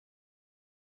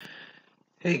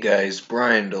Hey guys,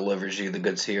 Brian delivers you the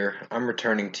goods here. I'm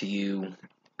returning to you,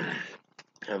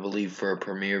 I believe, for a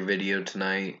premiere video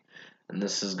tonight, and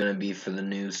this is going to be for the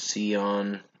new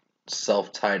Sion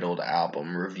self-titled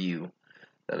album review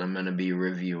that I'm going to be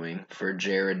reviewing for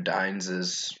Jared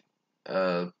Dines'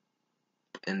 uh,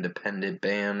 independent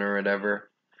band or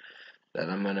whatever that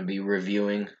I'm going to be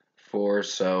reviewing for.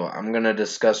 So I'm going to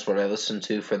discuss what I listened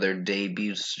to for their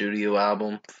debut studio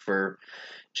album for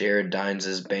Jared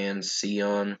Dines' band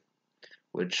Sion,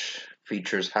 which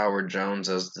features Howard Jones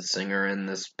as the singer in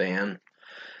this band,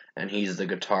 and he's the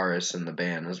guitarist in the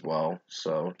band as well.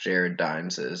 So Jared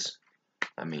Dines is,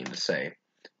 I mean to say.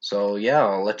 So yeah,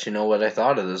 I'll let you know what I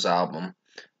thought of this album.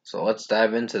 So let's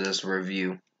dive into this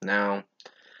review. Now,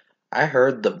 I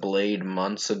heard The Blade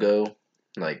months ago,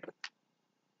 like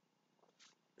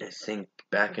I think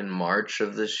back in March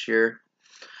of this year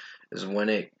is when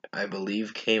it, I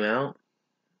believe, came out.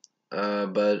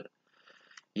 But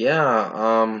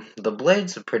yeah, The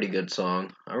Blade's a pretty good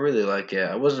song. I really like it.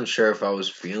 I wasn't sure if I was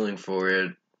feeling for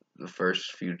it the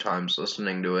first few times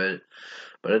listening to it,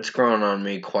 but it's grown on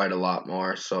me quite a lot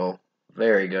more, so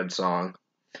very good song.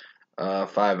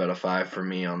 5 out of 5 for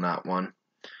me on that one.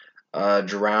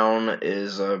 Drown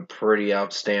is a pretty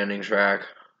outstanding track.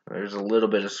 There's a little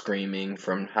bit of screaming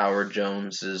from Howard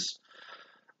Jones's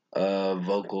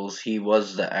vocals. He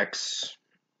was the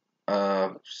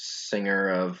singer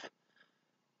of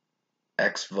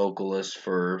ex-vocalist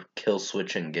for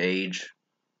Killswitch Engage,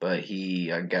 but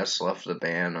he, I guess, left the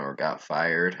band or got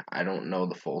fired. I don't know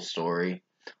the full story.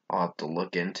 I'll have to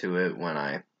look into it when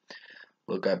I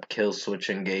look up Killswitch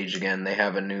Engage again. They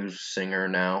have a new singer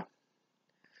now.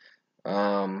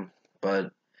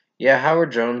 But yeah,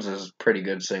 Howard Jones is a pretty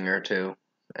good singer too,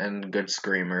 and good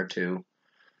screamer too.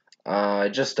 It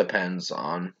just depends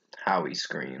on how he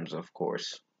screams, of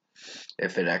course,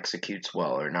 if it executes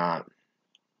well or not.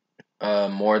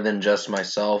 More than just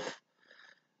myself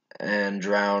and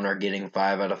Drown are getting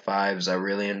 5 out of 5s. I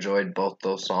really enjoyed both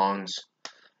those songs.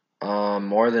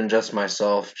 More than just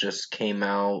myself just came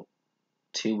out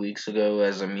 2 weeks ago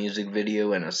as a music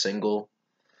video and a single,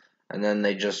 and then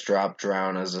they just dropped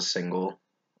Drown as a single,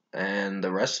 and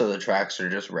the rest of the tracks are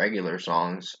just regular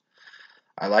songs.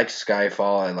 I like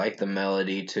Skyfall. I like the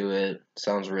melody to it.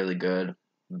 Sounds really good.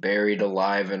 Buried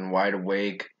Alive and Wide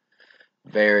Awake.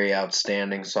 Very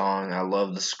outstanding song. I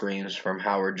love the screams from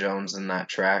Howard Jones in that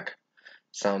track.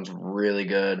 Sounds really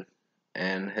good,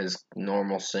 and his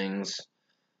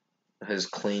his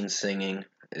clean singing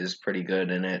is pretty good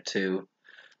in it too.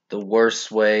 The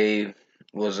Worst Way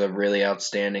was a really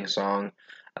outstanding song.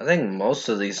 I think most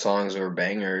of these songs were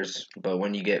bangers, but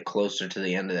when you get closer to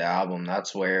the end of the album,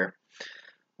 that's where,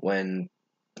 when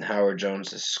Howard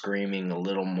Jones is screaming a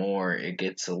little more, it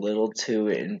gets a little too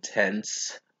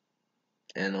intense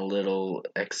and a little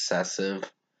excessive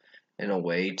in a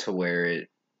way to where it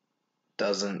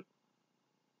doesn't,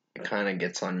 it kind of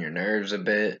gets on your nerves a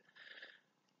bit.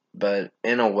 But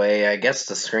in a way, I guess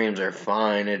the screams are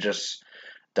fine. It just,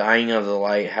 Dying of the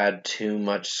Light had too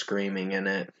much screaming in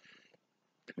it.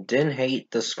 Didn't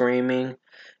hate the screaming,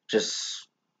 just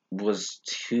was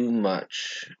too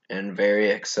much and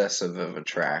very excessive of a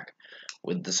track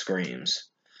with the screams.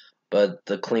 But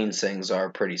the clean sings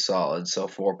are pretty solid, so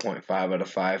 4.5 out of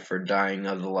 5 for Dying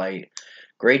of the Light.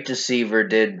 Great Deceiver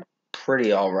did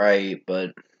pretty alright,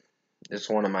 but it's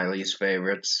one of my least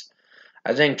favorites.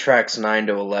 I think tracks 9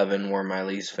 to 11 were my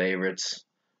least favorites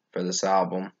for this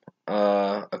album.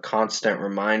 A Constant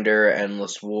Reminder,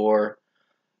 Endless War,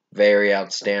 very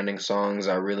outstanding songs.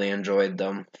 I really enjoyed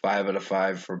them. 5 out of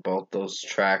 5 for both those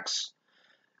tracks.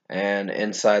 And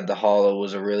Inside the Hollow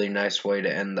was a really nice way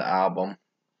to end the album.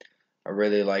 I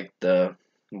really liked the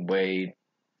way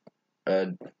uh,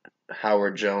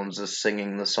 Howard Jones is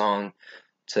singing the song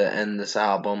to end this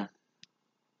album.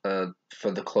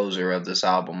 For the closer of this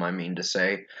album, I mean to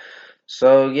say.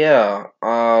 So yeah,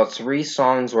 3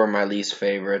 songs were my least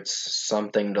favorites: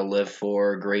 Something to Live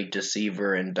For, Great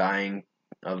Deceiver, and Dying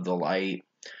of the Light.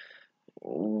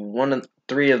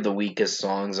 3 of the weakest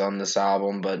songs on this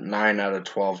album, but 9 out of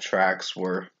 12 tracks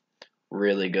were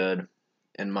really good,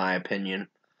 in my opinion.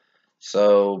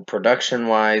 So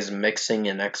production-wise, mixing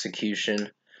and execution,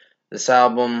 this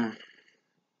album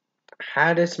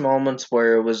had its moments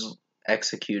where it was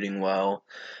executing well,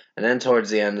 and then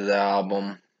towards the end of the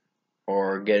album,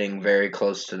 or getting very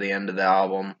close to the end of the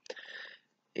album,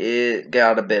 it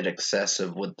got a bit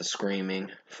excessive with the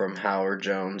screaming from Howard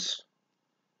Jones.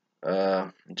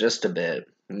 Just a bit.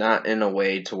 Not in a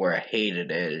way to where I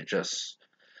hated it,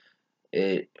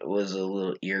 it was a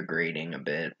little ear grating a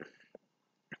bit.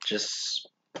 Just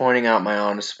pointing out my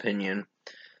honest opinion.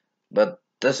 But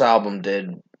this album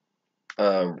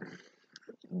uh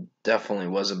definitely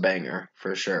was a banger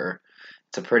for sure.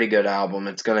 It's a pretty good album.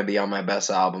 It's gonna be on my best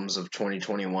albums of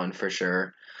 2021 for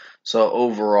sure. So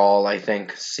overall, I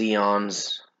think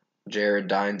Sion's Jared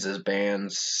Dines'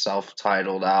 band's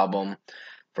self-titled album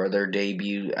for their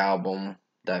debut album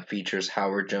that features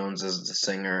Howard Jones as the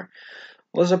singer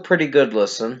was a pretty good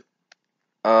listen.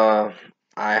 Uh,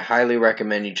 I highly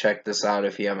recommend you check this out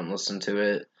if you haven't listened to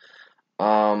it.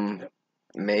 Um,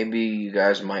 Maybe you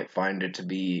guys might find it to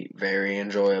be very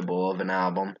enjoyable of an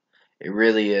album. It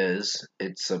really is.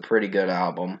 It's a pretty good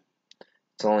album.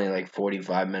 It's only like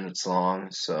 45 minutes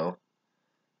long, so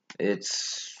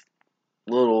it's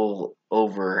a little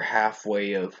over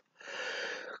halfway of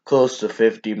close to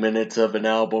 50 minutes of an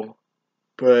album.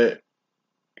 But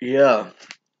yeah,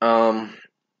 um,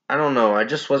 I don't know. I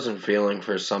just wasn't feeling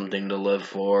for Something to Live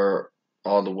For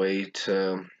all the way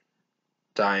to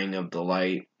Dying of the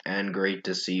Light and Great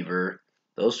Deceiver.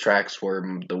 Those tracks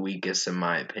were the weakest in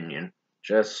my opinion.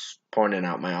 Just pointing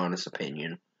out my honest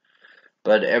opinion.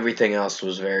 But everything else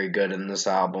was very good in this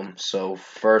album. So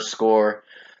first score,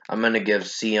 I'm going to give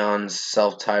Sion's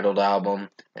self-titled album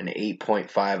an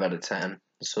 8.5 out of 10.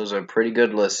 This was a pretty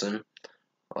good listen.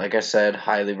 Like I said,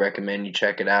 highly recommend you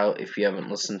check it out if you haven't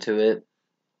listened to it.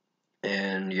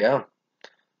 And yeah,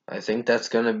 I think that's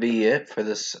going to be it for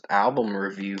this album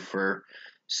review for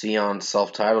Sion's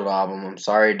self-titled album. I'm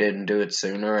sorry I didn't do it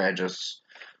sooner. I just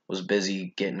was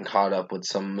busy getting caught up with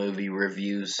some movie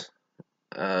reviews.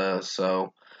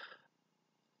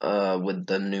 With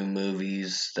the new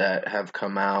movies that have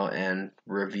come out and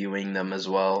reviewing them as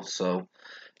well. So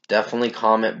definitely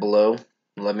comment below.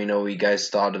 Let me know what you guys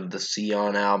thought of the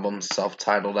Sion album,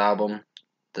 self-titled album,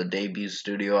 the debut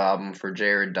studio album for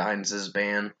Jared Dines'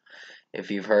 band. If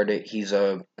you've heard it, he's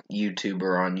a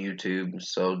YouTuber on YouTube,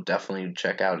 so definitely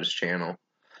check out his channel.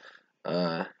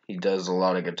 He does a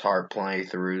lot of guitar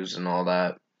playthroughs and all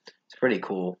that. It's pretty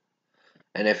cool.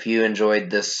 And if you enjoyed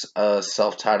this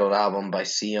self-titled album by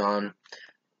Sion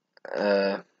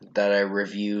that I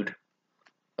reviewed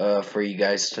for you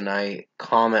guys tonight,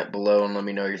 comment below and let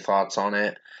me know your thoughts on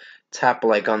it. Tap a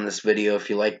like on this video if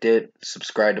you liked it.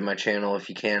 Subscribe to my channel if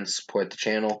you can. Support the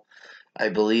channel. I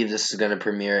believe this is going to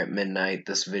premiere at midnight,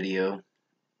 this video.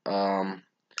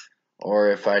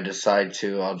 Or if I decide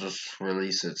to, I'll just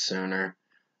release it sooner.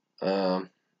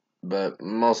 But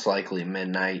most likely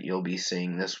midnight, you'll be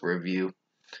seeing this review.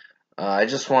 I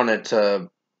just wanted to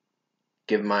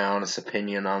give my honest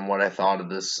opinion on what I thought of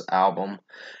this album.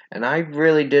 And I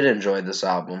really did enjoy this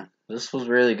album. This was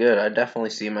really good. I definitely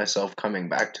see myself coming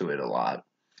back to it a lot.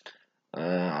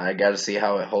 I got to see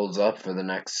how it holds up for the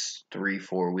next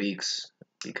 3-4 weeks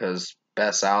because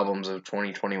best albums of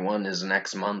 2021 is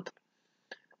next month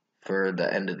for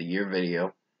the end of the year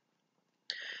video.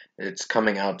 It's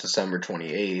coming out December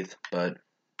 28th, but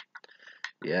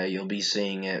yeah, you'll be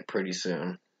seeing it pretty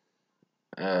soon.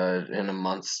 In a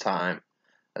month's time.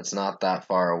 That's not that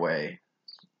far away.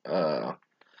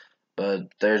 But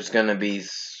there's gonna be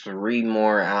 3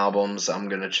 more albums I'm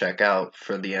gonna check out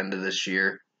for the end of this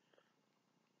year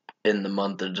in the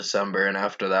month of December, and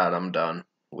after that I'm done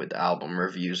with album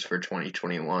reviews for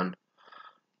 2021.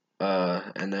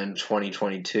 And then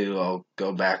 2022 I'll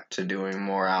go back to doing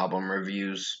more album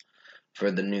reviews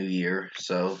for the new year.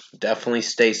 So definitely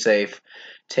stay safe.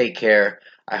 Take care.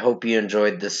 I hope you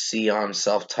enjoyed this Sion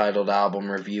self-titled album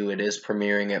review. It is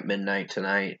premiering at midnight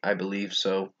tonight, I believe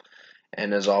so.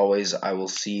 And as always, I will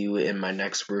see you in my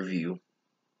next review.